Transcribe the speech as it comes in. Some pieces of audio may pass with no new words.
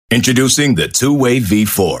Introducing the two-way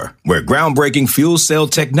V4, where groundbreaking fuel cell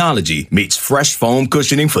technology meets fresh foam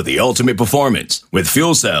cushioning for the ultimate performance. With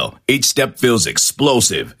fuel cell, each step feels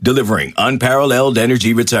explosive, delivering unparalleled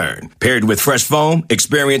energy return. Paired with fresh foam,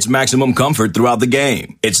 experience maximum comfort throughout the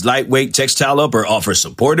game. Its lightweight textile upper offers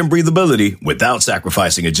support and breathability without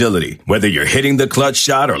sacrificing agility. Whether you're hitting the clutch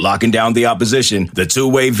shot or locking down the opposition, the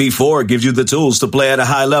two-way V4 gives you the tools to play at a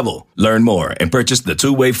high level. Learn more and purchase the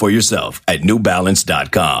two-way for yourself at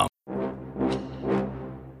newbalance.com.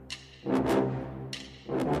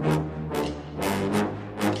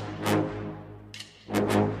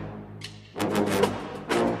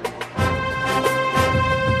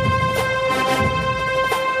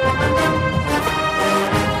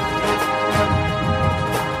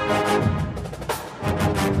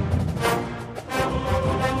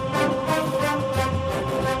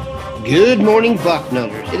 Good morning,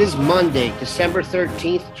 Bucknutters. It is Monday, December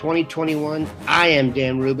 13th, 2021. I am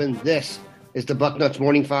Dan Rubin. This is the Bucknuts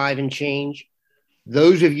Morning Five and Change.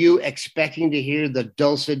 Those of you expecting to hear the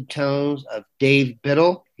dulcet tones of Dave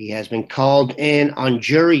Biddle, he has been called in on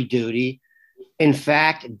jury duty. In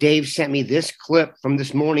fact, Dave sent me this clip from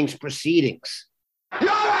this morning's proceedings. You're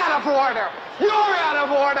out of order. You're out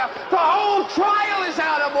of order. The whole trial is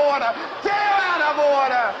out of order. They're out of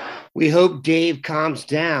order. We hope Dave calms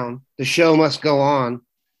down. The show must go on.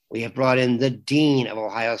 We have brought in the Dean of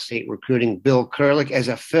Ohio State Recruiting, Bill Kurelic, as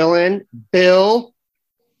a fill-in. Bill,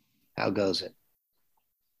 how goes it?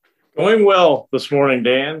 Going well this morning,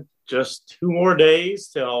 Dan. Just 2 more days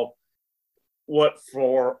till what,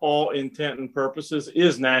 for all intent and purposes,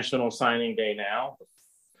 is National Signing Day now.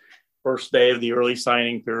 First day of the early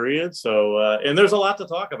signing period. So, and there's a lot to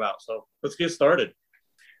talk about. So let's get started.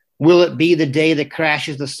 Will it be the day that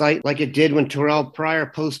crashes the site like it did when Terrell Pryor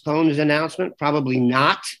postponed his announcement? Probably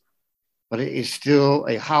not, but it is still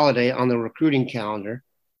a holiday on the recruiting calendar.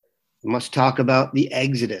 We must talk about the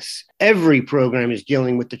exodus. Every program is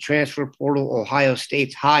dealing with the transfer portal. Ohio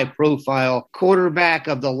State's high-profile quarterback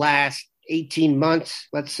of the last 18 months,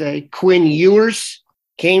 let's say, Quinn Ewers,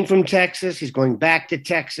 came from Texas. He's going back to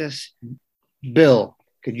Texas. Bill,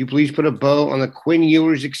 could you please put a bow on the Quinn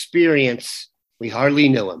Ewers Experience? We hardly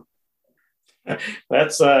know him.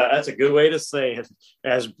 That's a good way to say it.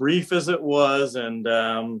 As brief as it was, and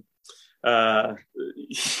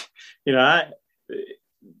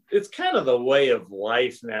it's kind of the way of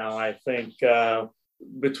life now. I think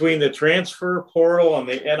between the transfer portal and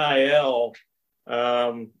the NIL,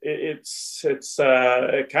 it's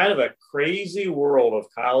kind of a crazy world of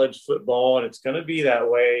college football, and it's going to be that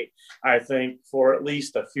way, I think, for at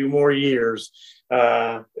least a few more years.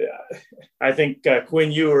 I think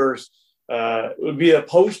Quinn Ewers would be a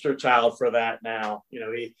poster child for that now. You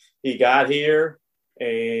know, he got here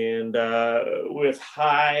and with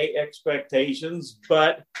high expectations,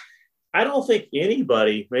 but I don't think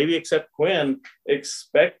anybody, maybe except Quinn,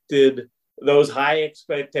 expected those high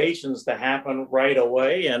expectations to happen right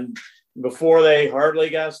away. And before they hardly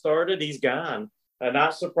got started, he's gone.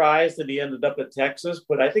 Not surprised that he ended up at Texas,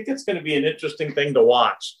 but I think it's going to be an interesting thing to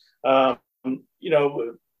watch.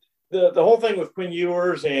 The whole thing with Quinn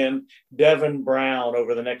Ewers and Devin Brown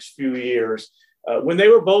over the next few years, when they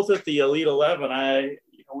were both at the Elite 11,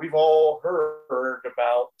 we've all heard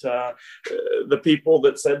about the people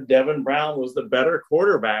that said Devin Brown was the better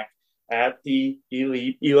quarterback at the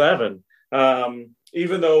Elite 11.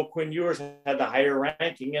 Even though Quinn Ewers had the higher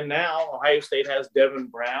ranking, and now Ohio State has Devin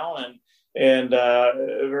Brown, and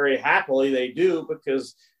very happily they do,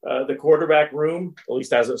 because the quarterback room, at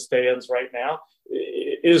least as it stands right now,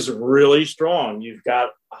 is really strong. You've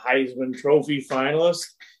got a Heisman Trophy finalist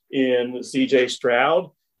in C.J.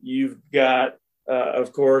 Stroud. You've got,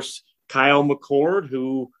 of course, Kyle McCord,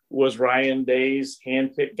 who was Ryan Day's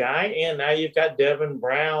handpicked guy, and now you've got Devin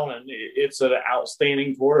Brown, and it's an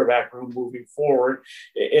outstanding quarterback room moving forward.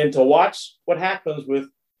 And to watch what happens with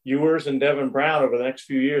Ewers and Devin Brown over the next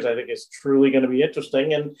few years, I think is truly going to be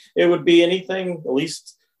interesting. And it would be anything, at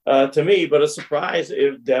least to me, but a surprise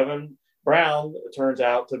if Devin Brown turns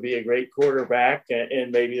out to be a great quarterback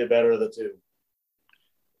and maybe the better of the two.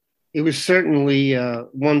 It was certainly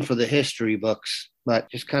one for the history books,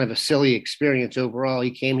 but just kind of a silly experience overall.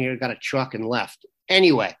 He came here, got a truck, and left.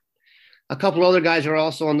 Anyway, a couple other guys are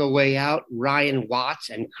also on the way out, Ryan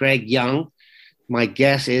Watts and Craig Young. My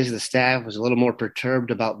guess is the staff was a little more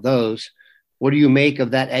perturbed about those. What do you make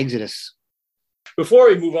of that exodus? Before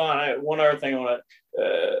we move on, one other thing I want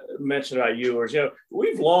to mention about Ewers.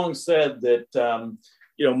 We've long said that,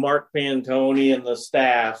 Mark Pantoni and the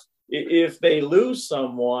staff, if they lose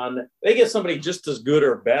someone, they get somebody just as good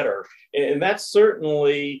or better. And that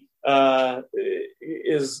certainly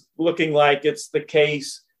is looking like it's the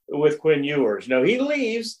case with Quinn Ewers. He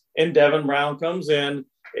leaves and Devin Brown comes in,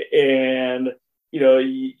 and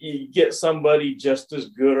you get somebody just as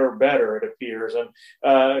good or better, it appears. And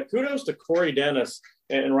kudos to Corey Dennis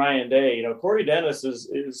and Ryan Day. Corey Dennis is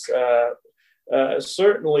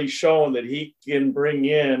certainly shown that he can bring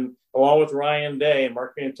in, along with Ryan Day and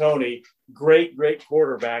Mark Antoni, great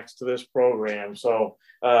quarterbacks to this program. So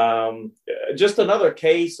just another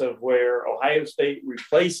case of where Ohio State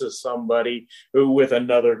replaces somebody with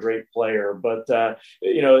another great player. But,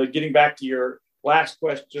 getting back to your last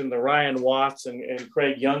question, the Ryan Watts and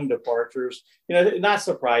Craig Young departures, not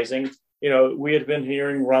surprising. We had been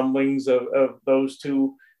hearing rumblings of those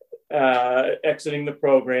two exiting the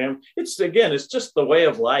program. It's just the way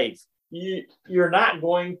of life. You're not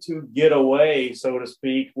going to get away, so to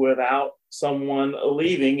speak, without someone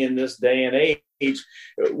leaving in this day and age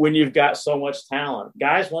when you've got so much talent.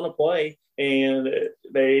 Guys want to play, and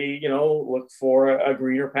they, look for a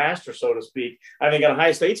greener pasture, so to speak. I think in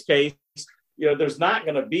Ohio State's case, there's not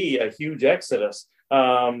going to be a huge exodus.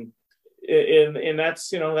 And that's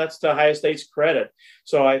to Ohio State's credit.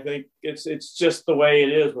 So I think it's just the way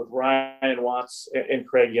it is with Ryan Watts and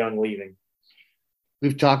Craig Young leaving.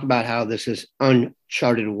 We've talked about how this is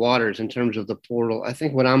uncharted waters in terms of the portal. I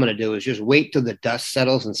think what I'm going to do is just wait till the dust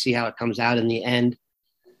settles and see how it comes out in the end.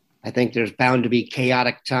 I think there's bound to be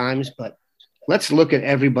chaotic times, but let's look at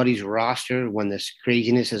everybody's roster when this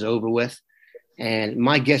craziness is over with. And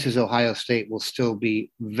my guess is Ohio State will still be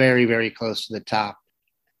very, very close to the top.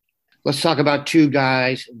 Let's talk about two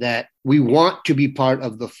guys that we want to be part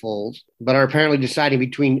of the fold, but are apparently deciding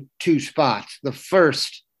between two spots. The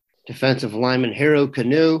first, defensive lineman Hero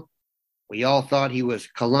Kanu. We all thought he was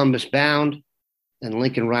Columbus bound, and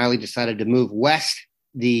Lincoln Riley decided to move west.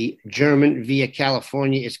 The German via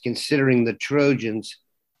California is considering the Trojans.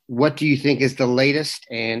 What do you think is the latest,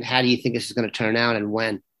 and how do you think this is going to turn out, and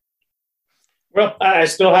when? Well, I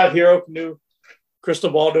still have Hero Kanu, crystal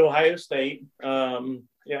ball to Ohio State.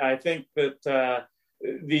 I think that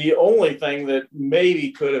the only thing that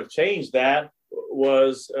maybe could have changed that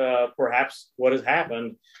was perhaps what has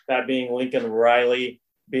happened, that being Lincoln Riley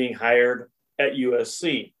being hired at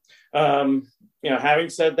USC. Having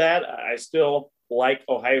said that, I still like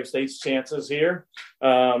Ohio State's chances here.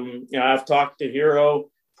 I've talked to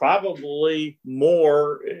Hero probably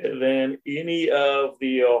more than any of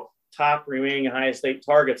the top remaining Ohio State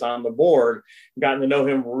targets on the board. Gotten to know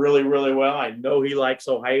him really, really well. I know he likes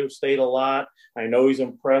Ohio State a lot. I know he's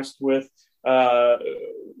impressed with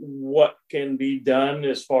what can be done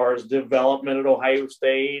as far as development at Ohio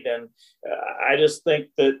State. And I just think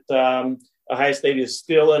that Ohio State is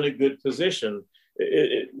still in a good position.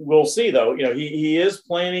 We'll see, though. He is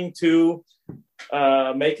planning to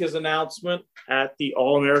make his announcement at the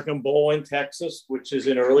All-American Bowl in Texas, which is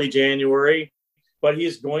in early January. But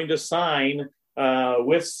he's going to sign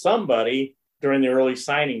with somebody during the early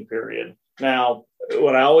signing period. Now,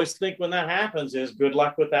 what I always think when that happens is good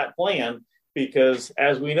luck with that plan, because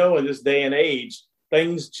as we know in this day and age,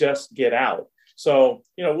 things just get out. So,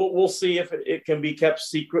 we'll see if it can be kept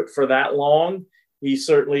secret for that long. He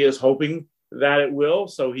certainly is hoping that it will,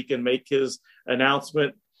 so he can make his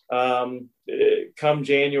announcement come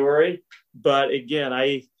January. But again,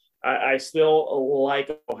 I still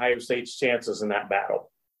like Ohio State's chances in that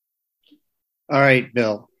battle. All right,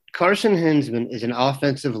 Bill. Carson Hinsman is an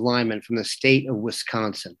offensive lineman from the state of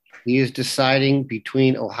Wisconsin. He is deciding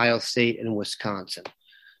between Ohio State and Wisconsin.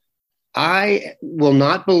 I will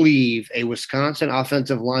not believe a Wisconsin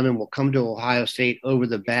offensive lineman will come to Ohio State over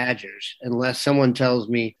the Badgers unless someone tells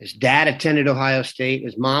me his dad attended Ohio State,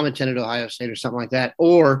 his mom attended Ohio State, or something like that,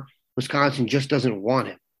 or Wisconsin just doesn't want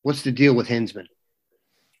him. What's the deal with Hinsman?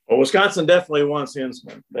 Well, Wisconsin definitely wants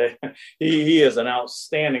Hinsman. He is an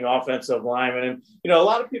outstanding offensive lineman. And, a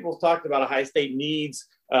lot of people talked about Ohio State needs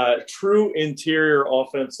true interior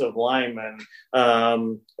offensive linemen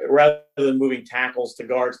rather than moving tackles to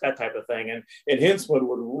guards, that type of thing. And Hinsman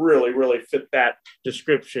would really, really fit that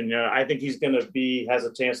description. I think he's going to has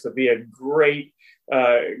a chance to be a great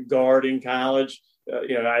guard in college.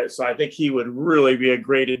 So I think he would really be a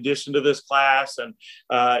great addition to this class. And,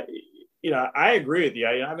 I agree with you.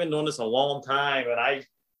 I've been doing this a long time, and I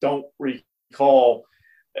don't recall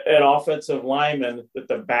an offensive lineman that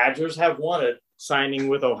the Badgers have wanted signing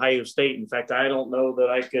with Ohio State. In fact, I don't know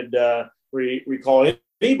that I could recall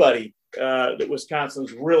anybody that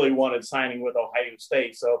Wisconsin's really wanted signing with Ohio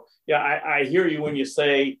State. So, I hear you when you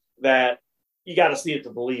say that you got to see it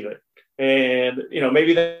to believe it. And,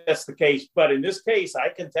 maybe that's the case. But in this case, I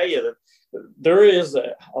can tell you that there is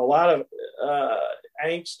a lot of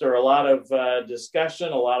angst or a lot of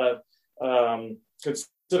discussion, a lot of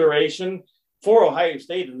consideration for Ohio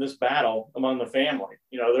State in this battle among the family.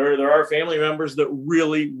 There are family members that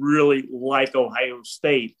really, really like Ohio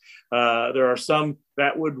State. There are some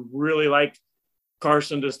that would really like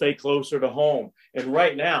Carson to stay closer to home. And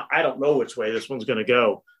right now, I don't know which way this one's going to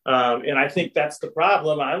go. And I think that's the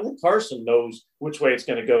problem. I don't think Carson knows which way it's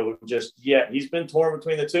going to go just yet. He's been torn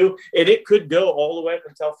between the two, and it could go all the way up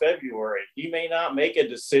until February. He may not make a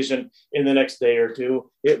decision in the next day or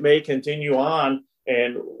two. It may continue on.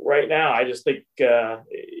 And right now, I just think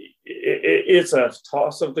it's a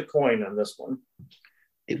toss of the coin on this one.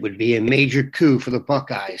 It would be a major coup for the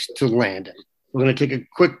Buckeyes to land it. We're going to take a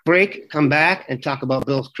quick break, come back, and talk about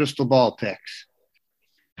Bill's crystal ball picks.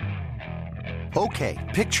 Okay,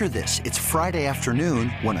 picture this. It's Friday afternoon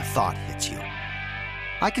when a thought hits you.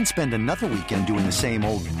 I can spend another weekend doing the same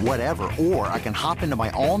old whatever, or I can hop into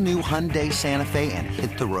my all-new Hyundai Santa Fe and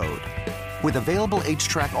hit the road. With available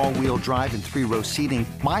H-Track all-wheel drive and 3-row seating,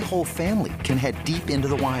 my whole family can head deep into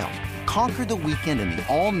the wild. Conquer the weekend in the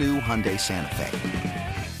all-new Hyundai Santa Fe.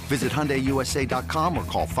 Visit HyundaiUSA.com or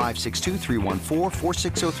call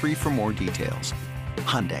 562-314-4603 for more details.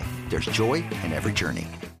 Hyundai, there's joy in every journey.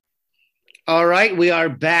 All right, we are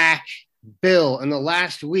back. Bill, in the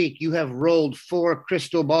last week, you have rolled 4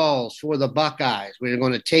 crystal balls for the Buckeyes. We're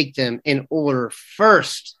going to take them in order.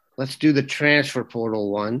 First, let's do the transfer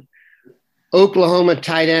portal one. Oklahoma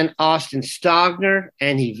tight end Austin Stogner,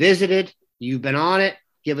 and he visited. You've been on it.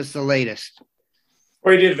 Give us the latest.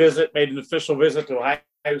 Well, he did visit, made an official visit to Ohio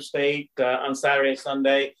State on Saturday and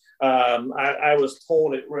Sunday. I was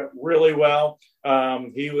told it went really well.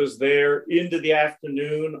 He was there into the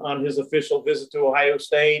afternoon on his official visit to Ohio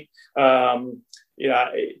State. I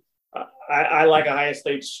like Ohio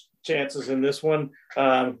State's chances in this one.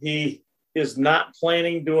 He is not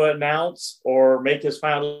planning to announce or make his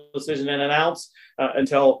final decision and announce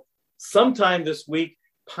until sometime this week,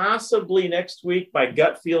 possibly next week. My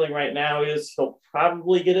gut feeling right now is he'll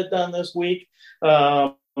probably get it done this week,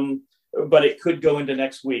 but it could go into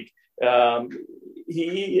next week.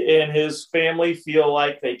 He and his family feel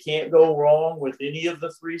like they can't go wrong with any of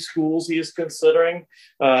the 3 schools he is considering.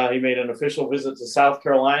 He made an official visit to South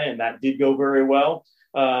Carolina, and that did go very well.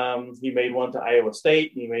 He made one to Iowa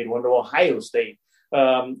State. He made one to Ohio State.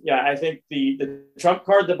 I think the trump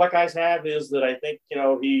card the Buckeyes have is that I think,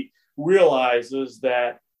 he realizes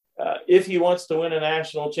that if he wants to win a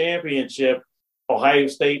national championship, Ohio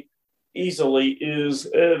State easily is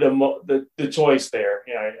the choice there.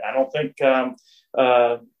 I don't think, I'm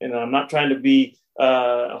not trying to be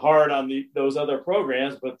hard on those other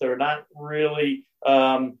programs, but they're not really,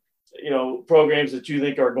 programs that you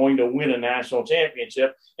think are going to win a national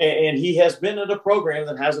championship. And he has been at a program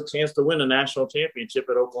that has a chance to win a national championship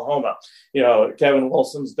at Oklahoma. Kevin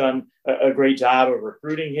Wilson's done a great job of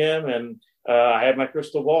recruiting him, and I have my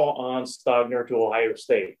crystal ball on Stogner to Ohio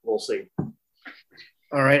State. We'll see.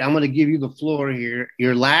 All right, I'm going to give you the floor here.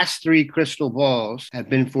 Your last 3 crystal balls have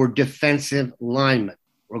been for defensive linemen.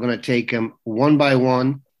 We're going to take them one by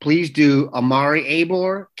one. Please do Amari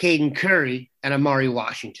Abor, Caden Curry, and Amari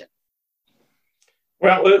Washington.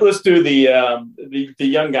 Well, let's do the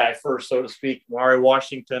young guy first, so to speak. Amari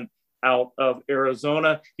Washington out of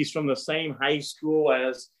Arizona. He's from the same high school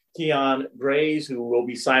as Keon Grays, who will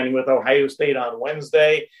be signing with Ohio State on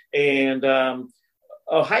Wednesday. And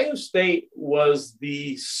Ohio State was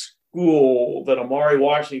the school that Amari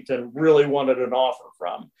Washington really wanted an offer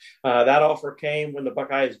from. That offer came when the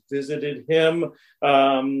Buckeyes visited him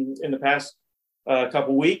in the past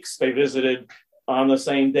couple weeks. They visited on the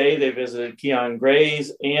same day. They visited Keon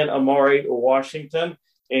Grays and Amari Washington.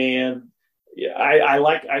 And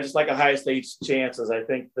I just like Ohio State's chances. I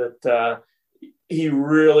think that he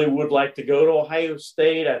really would like to go to Ohio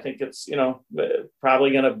State. I think it's,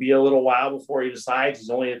 probably going to be a little while before he decides. He's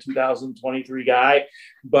only a 2023 guy,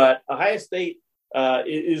 but Ohio State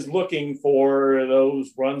is looking for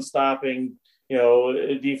those run-stopping,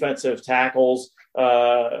 defensive tackles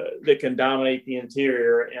that can dominate the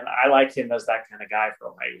interior, and I like him as that kind of guy for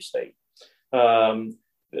Ohio State. The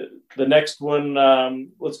next one,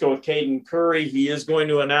 let's go with Caden Curry. He is going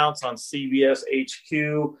to announce on CBS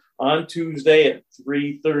HQ on Tuesday at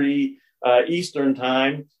 3:30 Eastern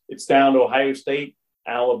time. It's down to Ohio State,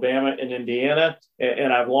 Alabama, and Indiana.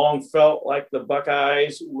 And I've long felt like the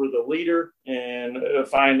Buckeyes were the leader, and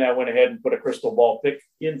I went ahead and put a crystal ball pick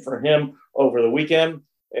in for him over the weekend.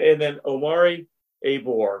 And then Amari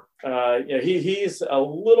Abor. He's a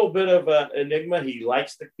little bit of an enigma. He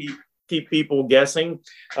likes to keep people guessing.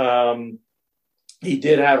 He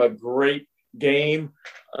did have a great game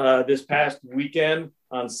this past weekend.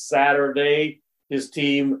 On Saturday, his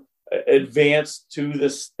team advanced to the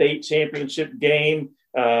state championship game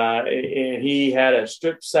and he had a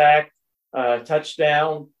strip sack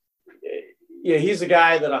touchdown. Yeah, he's a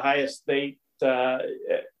guy that Ohio State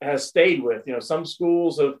has stayed with. You know, some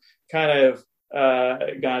schools have kind of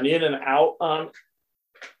gone in and out on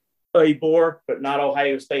Abor, but not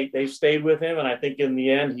Ohio State. They've stayed with him, and I think in the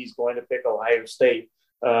end he's going to pick Ohio State.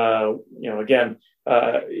 Again,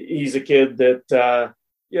 he's a kid that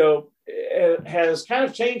has kind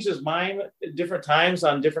of changed his mind at different times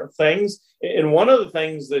on different things. And one of the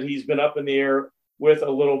things that he's been up in the air with a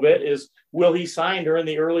little bit is, will he sign during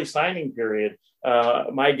the early signing period?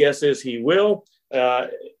 My guess is he will,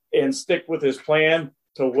 and stick with his plan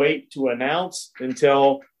to wait to announce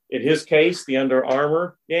until, in his case, the Under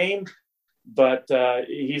Armour game. But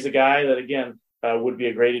he's a guy that, again, would be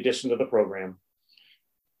a great addition to the program.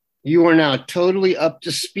 You are now totally up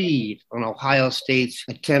to speed on Ohio State's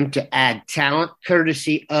attempt to add talent,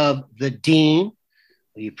 courtesy of the dean.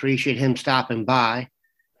 We appreciate him stopping by.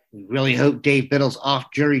 We really hope Dave Biddle's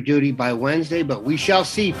off jury duty by Wednesday, but we shall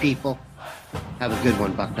see, people. Have a good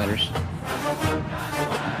one, Bucknutters.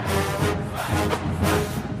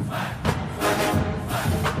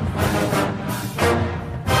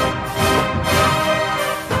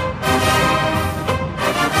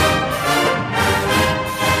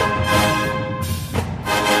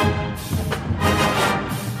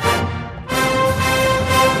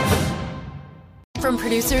 From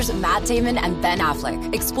producers Matt Damon and Ben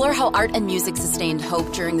Affleck, explore how art and music sustained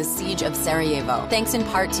hope during the siege of Sarajevo, thanks in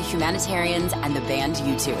part to humanitarians and the band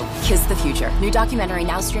U2. Kiss the Future. New documentary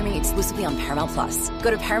now streaming exclusively on Paramount+. Go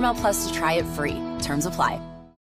to Paramount+ to try it free. Terms apply.